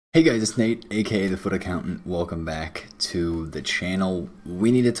Hey guys, it's Nate, aka TheFutAccountant. Welcome back to the channel. We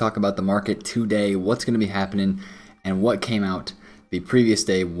need to talk about the market today, what's going to be happening, and what came out the previous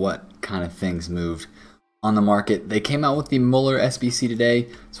day, what kind of things moved on the market. They came out with the Muller SBC today,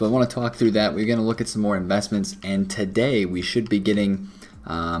 so I want to talk through that. We're going to look at some more investments, and today we should be getting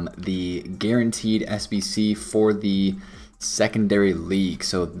the guaranteed SBC for the secondary league.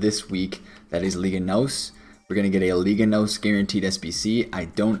 So this week, that is Liga NOS. We're going to get a Liga NOS guaranteed SBC. I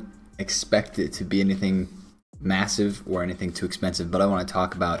don't expect it to be anything massive or anything too expensive, but I want to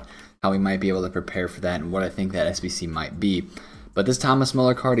talk about how we might be able to prepare for that and what I think that SBC might be. But this Thomas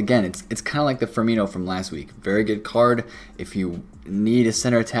Muller card, again, it's kind of like the Firmino from last week. Very good card. If you need a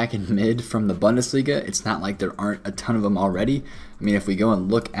center attacking mid from the Bundesliga, it's not like there aren't a ton of them already. I mean, if we go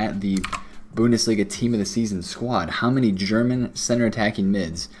and look at the Bundesliga Team of the Season squad, how many German center attacking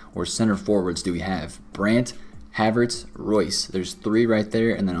mids or center forwards do we have? Brandt, Havertz, Royce. There's three right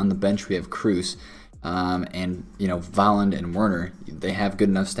there, and then on the bench we have Kroos, and Volland and Werner. They have good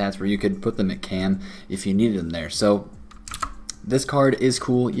enough stats where you could put them at cam if you needed them there. So this card is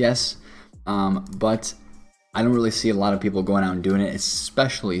cool, yes, but I don't really see a lot of people going out and doing it,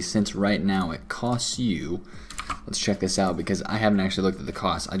 especially since right now it costs you. Let's check this out because I haven't actually looked at the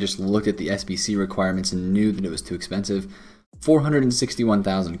cost. I just looked at the SBC requirements and knew that it was too expensive.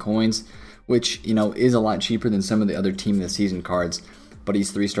 461,000 coins, which is a lot cheaper than some of the other Team of the Season cards. But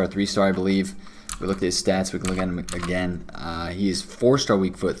he's 3-star, I believe. We looked at his stats. We can look at him again. He is 4-star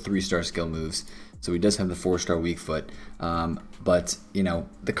weak foot, 3-star skill moves. So he does have the 4-star weak foot. But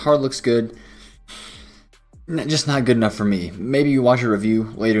the card looks good. Just not good enough for me. Maybe you watch a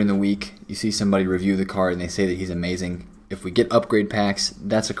review later in the week, you see somebody review the card and they say that he's amazing. If we get upgrade packs,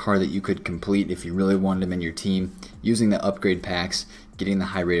 that's a card that you could complete if you really wanted him in your team, using the upgrade packs, getting the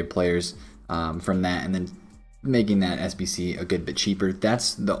high rated players from that, and then making that SBC a good bit cheaper.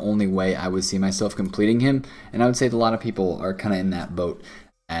 That's the only way I would see myself completing him, and I would say that a lot of people are kind of in that boat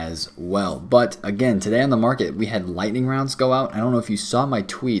as well. But again, today on the market, we had lightning rounds go out. I don't know if you saw my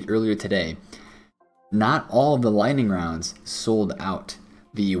tweet earlier today. Not all of the lightning rounds sold out.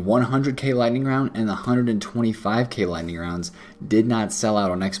 The 100k lightning round and the 125k lightning rounds did not sell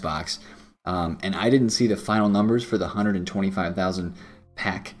out on Xbox. And I didn't see the final numbers for the 125,000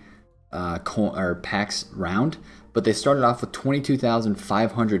 packs round, but they started off with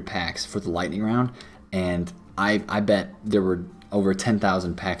 22,500 packs for the lightning round, and I bet there were over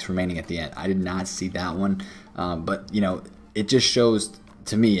 10,000 packs remaining at the end. I did not see that one, but it just shows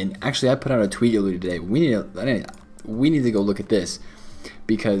to me, and actually I put out a tweet earlier today, we need to go look at this,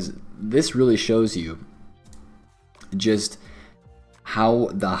 because this really shows you just how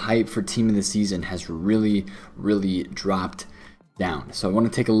the hype for Team of the Season has really dropped down. So I want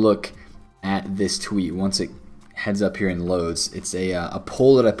to take a look at this tweet once it heads up here and loads. It's a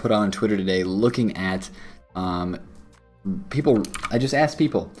poll that I put on Twitter today looking at people. I just asked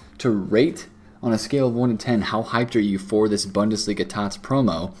people to rate on a scale of 1 to 10, how hyped are you for this Bundesliga TOTS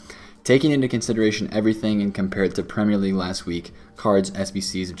promo, taking into consideration everything and compare it to Premier League last week, cards,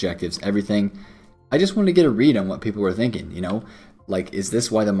 SBCs, objectives, everything. I just wanted to get a read on what people were thinking, like, is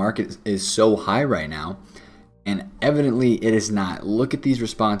this why the market is so high right now? And evidently it is not. Look at these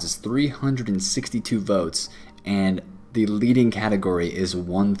responses, 362 votes, and the leading category is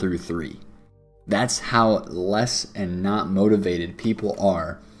 1 through 3. That's how less and not motivated people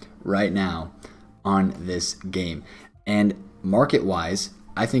are right now on this game. And market wise,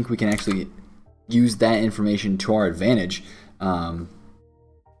 I think we can actually use that information to our advantage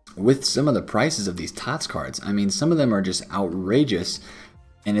with some of the prices of these TOTS cards. I mean, some of them are just outrageous,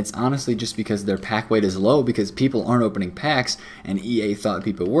 and it's honestly just because their pack weight is low, because people aren't opening packs and EA thought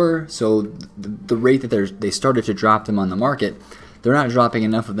people were. So the rate that they started to drop them on the market, they're not dropping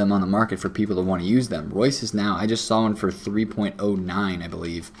enough of them on the market for people to want to use them. Royce is now, I just saw one for 3.09, I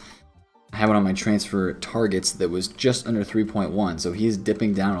believe. I have it on my transfer targets that was just under 3.1, so he's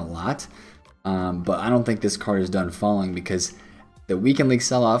dipping down a lot. But I don't think this card is done falling, because the weekend league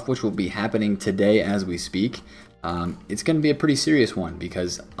sell-off, which will be happening today as we speak, it's going to be a pretty serious one,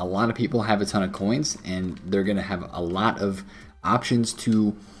 because a lot of people have a ton of coins and they're going to have a lot of options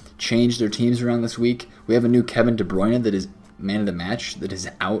to change their teams around this week. We have a new Kevin De Bruyne that is man of the match that is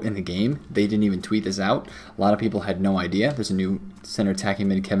out in the game. They didn't even tweet this out. A lot of people had no idea. There's a new center attacking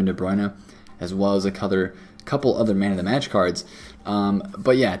mid, Kevin De Bruyne, as well as a couple other man of the match cards.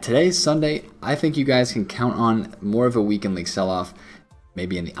 But yeah, today's Sunday. I think you guys can count on more of a weekend league sell-off,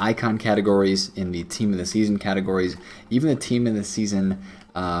 maybe in the icon categories, in the Team of the Season categories, even the Team of the Season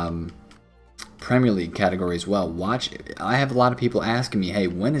Premier League category as well. I have a lot of people asking me, hey,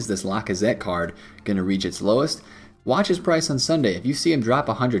 when is this Lacazette card going to reach its lowest? watch his price on Sunday. If you see him drop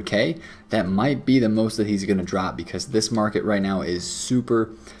 100K, that might be the most that he's going to drop, because this market right now is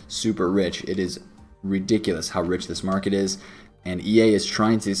super, super rich. It is ridiculous how rich this market is. And EA is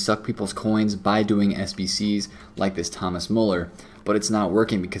trying to suck people's coins by doing SBCs like this Thomas Muller, but it's not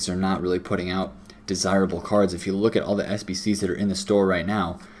working because they're not really putting out desirable cards. If you look at all the SBCs that are in the store right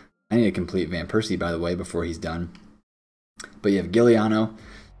now, I need to complete Van Persie, by the way, before he's done. But you have Giuliano.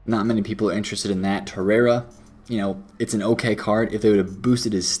 Not many people are interested in that. Torreira, you know, it's an okay card. If they would have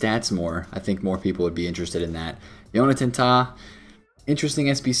boosted his stats more, I think more people would be interested in that. Jonathan Tah, interesting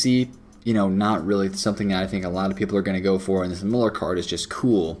SBC. You know, not really something that I think a lot of people are going to go for. And this Muller card is just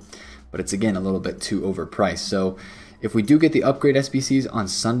cool, but it's, again, a little bit too overpriced. So if we do get the upgrade SBCs on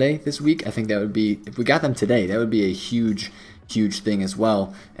Sunday this week, I think that would be, if we got them today, that would be a huge thing as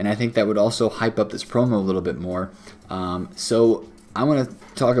well. And I think that would also hype up this promo a little bit more. So I want to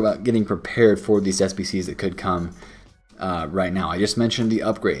talk about getting prepared for these SBCs that could come right now. I just mentioned the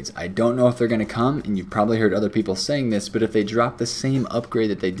upgrades. I don't know if they're going to come, and you've probably heard other people saying this, but if they drop the same upgrade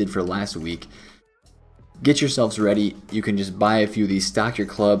that they did for last week, get yourselves ready. You can just buy a few of these, stock your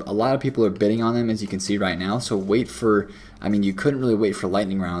club. A lot of people are bidding on them, as you can see right now, so wait for, I mean, you couldn't really wait for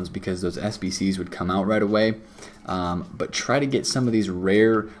lightning rounds because those SBCs would come out right away, but try to get some of these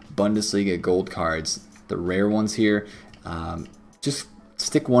rare Bundesliga gold cards, the rare ones here. Just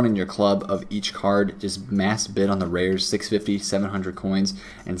stick one in your club of each card. Just mass bid on the rares, 650, 700 coins,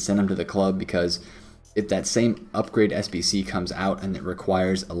 and send them to the club, because if that same upgrade SBC comes out and it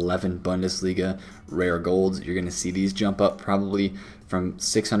requires 11 Bundesliga rare golds, you're going to see these jump up probably from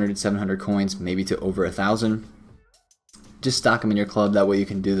 600 to 700 coins, maybe to over 1,000. Just stock them in your club. That way you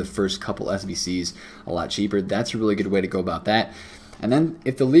can do the first couple SBCs a lot cheaper. That's a really good way to go about that. And then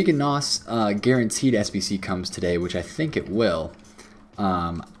if the Liga NOS guaranteed SBC comes today, which I think it will,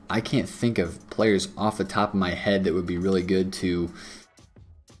 I can't think of players off the top of my head that would be really good to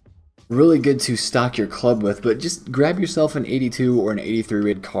stock your club with, but just grab yourself an 82 or an 83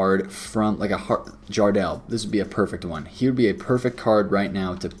 rated card from like a Jardel. This would be a perfect one. He would be a perfect card right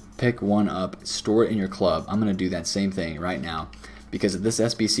now to pick one up, store it in your club. I'm going to do that same thing right now, because this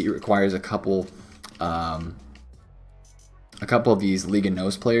SBC requires a couple of these Liga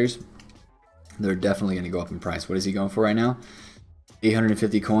NOS players. They're definitely going to go up in price. What is he going for right now?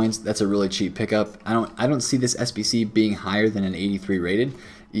 850 coins. That's a really cheap pickup. I don't see this SBC being higher than an 83 rated.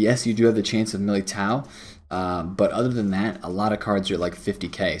 Yes, you do have the chance of Militao, but other than that, a lot of cards are like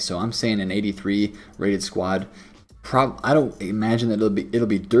 50K. So I'm saying an 83 rated squad. I don't imagine that it'll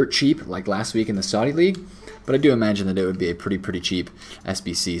be dirt cheap like last week in the Saudi League, but I do imagine that it would be a pretty cheap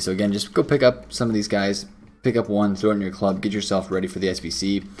SBC. So again, just go pick up some of these guys. Pick up one, throw it in your club, get yourself ready for the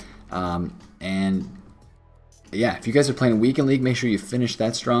SBC, and yeah, if you guys are playing Weekend League, make sure you finish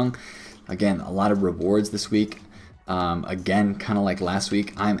that strong. Again, a lot of rewards this week. Again, kind of like last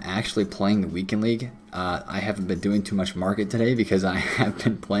week, I'm actually playing the Weekend League. I haven't been doing too much market today because I have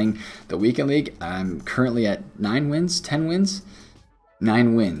been playing the Weekend League. I'm currently at 9 wins, 10 wins,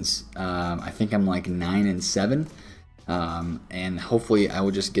 9 wins. I think I'm like 9 and 7. And hopefully I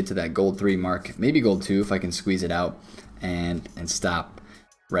will just get to that gold 3 mark, maybe gold 2 if I can squeeze it out, and stop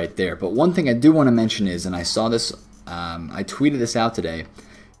right there. But one thing I do want to mention is, and I saw this, I tweeted this out today,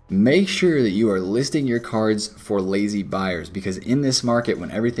 make sure that you are listing your cards for lazy buyers, because in this market, when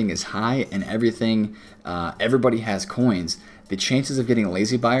everything is high and everybody has coins, the chances of getting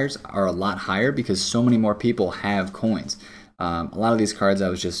lazy buyers are a lot higher because so many more people have coins. A lot of these cards I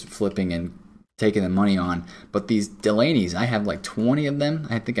was just flipping and taking the money on, but these Delaney's, I have like 20 of them.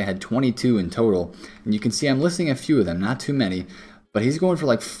 I think I had 22 in total, and you can see I'm listing a few of them, not too many, but he's going for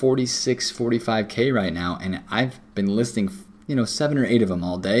like 46, 45K right now, and I've been listing, you know, 7 or 8 of them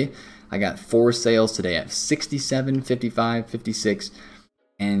all day. I got 4 sales today at 67, 55, 56,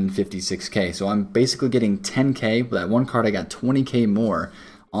 and 56K. So I'm basically getting 10K. But that one card I got 20K more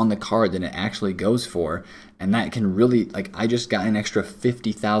on the card than it actually goes for, and that can really, like, I just got an extra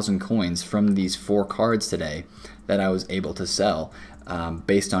 50,000 coins from these 4 cards today that I was able to sell,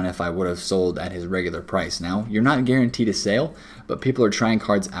 based on if I would have sold at his regular price. Now, you're not guaranteed a sale, but people are trying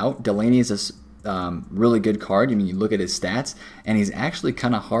cards out. Delaney is a really good card. I mean, you look at his stats, and he's actually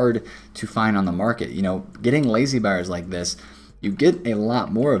kind of hard to find on the market. You know, getting lazy buyers like this, you get a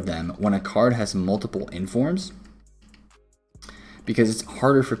lot more of them when a card has multiple informs, because it's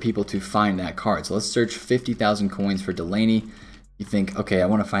harder for people to find that card. So let's search 50,000 coins for Delaney. You think, okay, I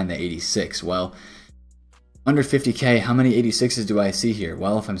want to find the 86. Well, under 50K, how many 86s do I see here?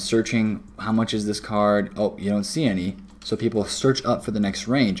 Well, if I'm searching, how much is this card? Oh, you don't see any. So people search up for the next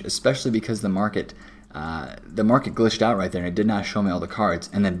range, especially because the market glitched out right there and it did not show me all the cards.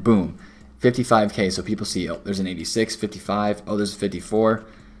 And then boom, 55K. So people see, oh, there's an 86, 55. Oh, there's a 54.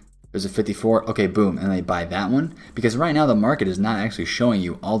 There's a 54. Okay, boom. And they buy that one. Because right now the market is not actually showing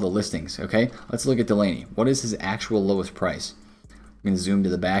you all the listings. Okay, let's look at Delaney. What is his actual lowest price? I'm going to zoom to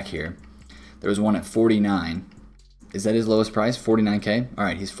the back here. There was one at 49. Is that his lowest price? 49K? All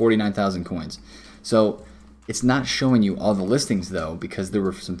right, he's 49,000 coins. So it's not showing you all the listings though, because there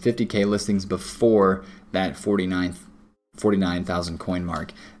were some 50K listings before that 49,000 coin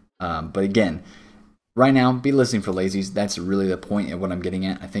mark. But again, right now, be listening for lazies. That's really the point of what I'm getting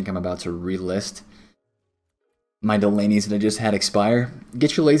at. I think I'm about to relist my Delaney's that I just had expire.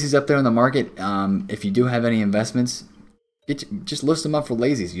 Get your lazies up there on the market. If you do have any investments, just list them up for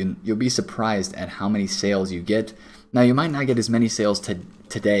lazies. You'll be surprised at how many sales you get. Now, you might not get as many sales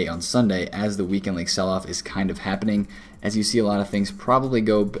today on Sunday as the weekend league sell-off is kind of happening, as you see a lot of things probably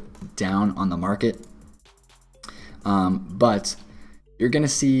go down on the market. But you're going to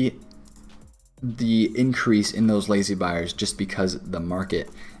see the increase in those lazy buyers just because the market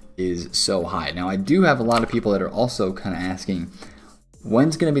is so high. Now, I do have a lot of people that are also kind of asking,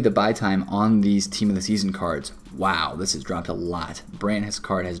 when's going to be the buy time on these team of the season cards? Wow, this has dropped a lot. Brandt's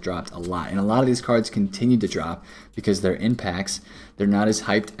card has dropped a lot. And a lot of these cards continue to drop because they're in packs. They're not as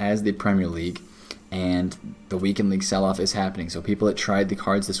hyped as the Premier League. And the weekend league sell-off is happening. So people that tried the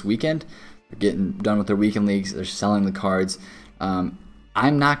cards this weekend are getting done with their weekend leagues. They're selling the cards.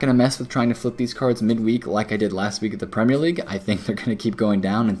 I'm not going to mess with trying to flip these cards midweek like I did last week at the Premier League. I think they're going to keep going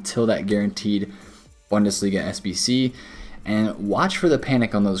down until that guaranteed Bundesliga SBC. And watch for the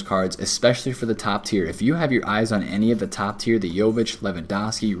panic on those cards, especially for the top tier. If you have your eyes on any of the top tier, the Jovic,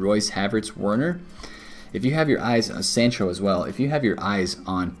 Lewandowski, Royce, Havertz, Werner, if you have your eyes on Sancho as well, if you have your eyes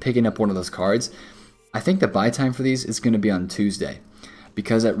on picking up one of those cards, I think the buy time for these is going to be on Tuesday.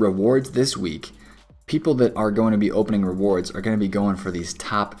 Because at rewards this week, people that are going to be opening rewards are going to be going for these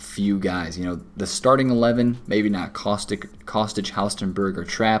top few guys. You know, the starting 11, maybe not Kostic, Halstenberg, or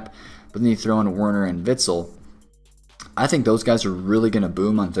Trapp, but then you throw in Werner and Witzel. I think those guys are really going to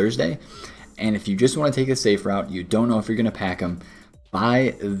boom on Thursday. And if you just want to take the safe route, you don't know if you're going to pack them,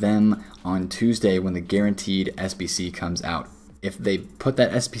 buy them on Tuesday when the guaranteed SBC comes out. If they put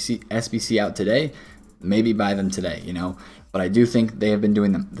that SBC out today, maybe buy them today, you know. But I do think they have been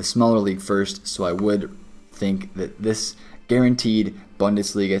doing the smaller league first, so I would think that this guaranteed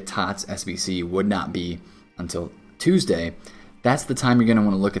Bundesliga TOTS SBC would not be until Tuesday. That's the time you're going to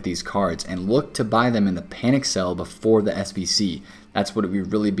want to look at these cards and look to buy them in the panic sell before the SBC. That's what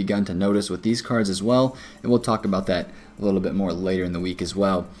we've really begun to notice with these cards as well, and we'll talk about that a little bit more later in the week as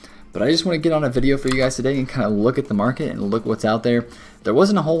well. But I just want to get on a video for you guys today and kind of look at the market and look what's out there. There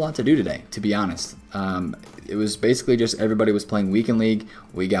wasn't a whole lot to do today, to be honest. It was basically just everybody was playing weekend league.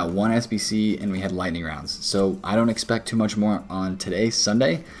 We got one SBC and we had lightning rounds. So I don't expect too much more on today,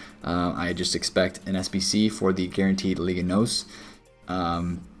 Sunday. I just expect an SBC for the guaranteed Liga NOS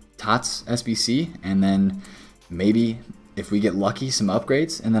TOTS SBC, and then maybe if we get lucky, some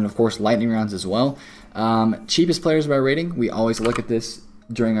upgrades, and then of course lightning rounds as well. Cheapest players by rating, we always look at this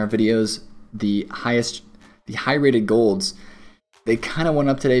during our videos. The high rated golds, they kind of went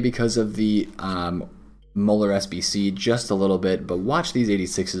up today because of the Muller SBC just a little bit, but watch these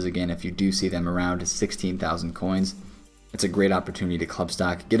 86s again if you do see them around 16,000 coins. It's a great opportunity to club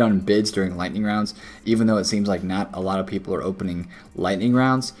stock. Get on bids during lightning rounds. Even though it seems like not a lot of people are opening lightning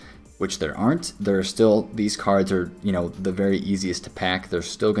rounds, which there aren't, there are still, these cards are, you know, the very easiest to pack. They're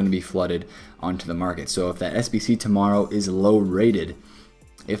still going to be flooded onto the market. So if that SBC tomorrow is low rated,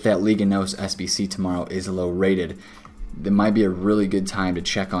 if that Liga NOS SBC tomorrow is low rated, there might be a really good time to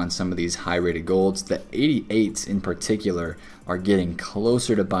check on some of these high rated golds. The 88s in particular are getting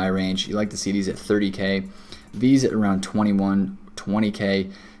closer to buy range. You like to see these at 30K. These at around 21,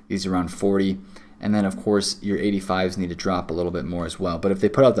 20K, these around 40, and then of course your 85s need to drop a little bit more as well. But if they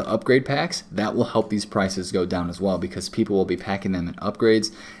put out the upgrade packs, that will help these prices go down as well, because people will be packing them in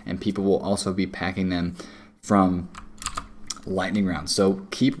upgrades and people will also be packing them from lightning rounds. So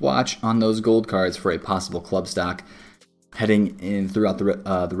keep watch on those gold cards for a possible club stock heading in throughout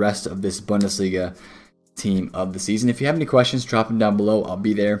the rest of this Bundesliga team of the season. If you have any questions, drop them down below. I'll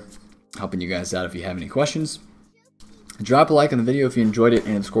be there helping you guys out if you have any questions. Drop a like on the video if you enjoyed it,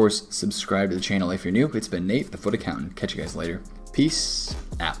 and of course subscribe to the channel if you're new. It's been Nate, the FUT Accountant. Catch you guys later. Peace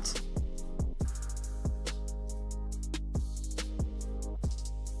out.